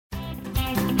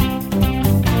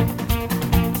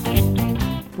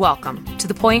Welcome to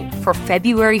The Point for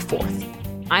February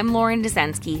 4th. I'm Lauren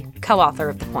Dezensky, co-author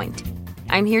of The Point.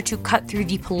 I'm here to cut through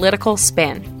the political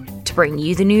spin to bring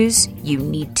you the news you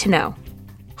need to know.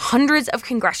 Hundreds of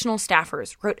congressional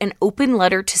staffers wrote an open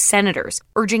letter to senators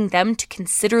urging them to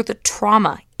consider the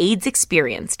trauma aides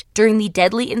experienced during the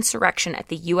deadly insurrection at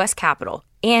the U.S. Capitol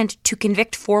and to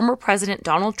convict former President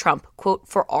Donald Trump, quote,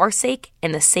 for our sake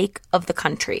and the sake of the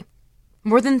country.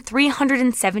 More than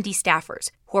 370 staffers,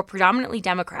 who are predominantly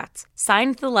Democrats,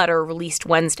 signed the letter released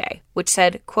Wednesday, which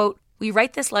said, quote, we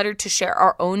write this letter to share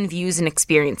our own views and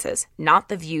experiences, not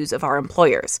the views of our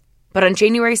employers. But on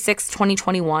January 6,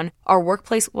 2021, our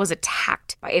workplace was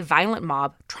attacked by a violent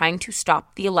mob trying to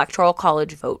stop the Electoral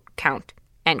College vote count,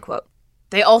 end quote.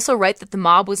 They also write that the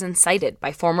mob was incited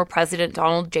by former President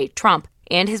Donald J. Trump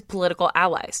and his political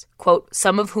allies, quote,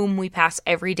 some of whom we pass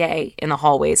every day in the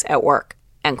hallways at work,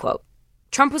 end quote.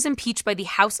 Trump was impeached by the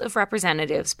House of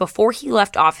Representatives before he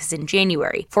left office in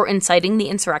January for inciting the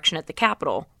insurrection at the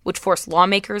Capitol, which forced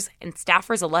lawmakers and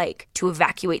staffers alike to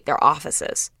evacuate their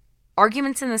offices.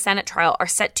 Arguments in the Senate trial are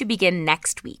set to begin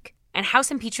next week, and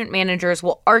House impeachment managers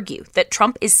will argue that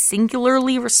Trump is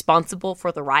singularly responsible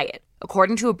for the riot,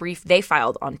 according to a brief they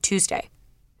filed on Tuesday.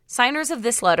 Signers of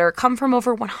this letter come from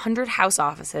over 100 House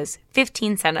offices,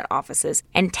 15 Senate offices,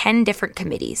 and 10 different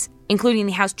committees, including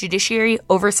the House Judiciary,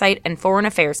 Oversight, and Foreign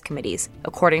Affairs committees,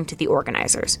 according to the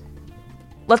organizers.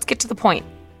 Let's get to the point.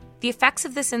 The effects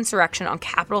of this insurrection on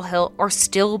Capitol Hill are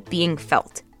still being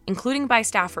felt, including by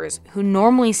staffers who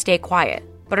normally stay quiet,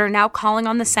 but are now calling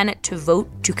on the Senate to vote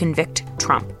to convict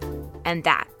Trump. And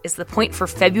that is the point for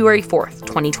February 4th,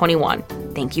 2021.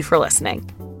 Thank you for listening.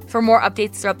 For more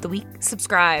updates throughout the week,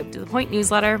 subscribe to The Point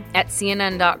newsletter at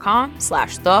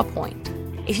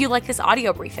cnn.com/thepoint. If you like this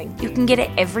audio briefing, you can get it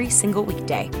every single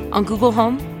weekday on Google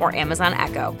Home or Amazon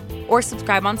Echo, or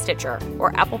subscribe on Stitcher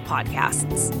or Apple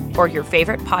Podcasts or your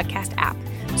favorite podcast app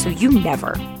so you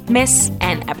never miss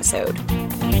an episode.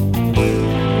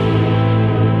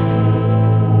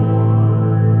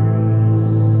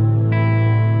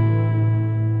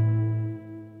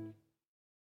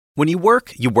 When you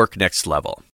work next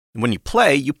level. And when you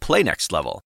play next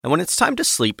level. And when it's time to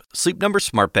sleep, Sleep Number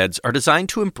smart beds are designed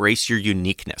to embrace your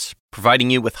uniqueness, providing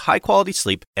you with high-quality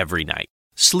sleep every night.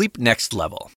 Sleep next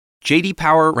level. J.D.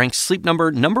 Power ranks Sleep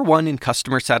Number number 1 in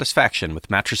customer satisfaction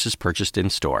with mattresses purchased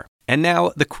in-store. And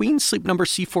now, the Queen Sleep Number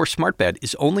C4 smart bed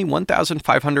is only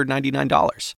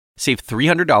 $1,599. Save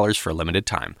 $300 for a limited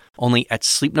time, only at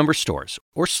Sleep Number stores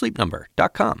or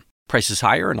sleepnumber.com. Prices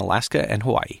higher in Alaska and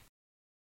Hawaii.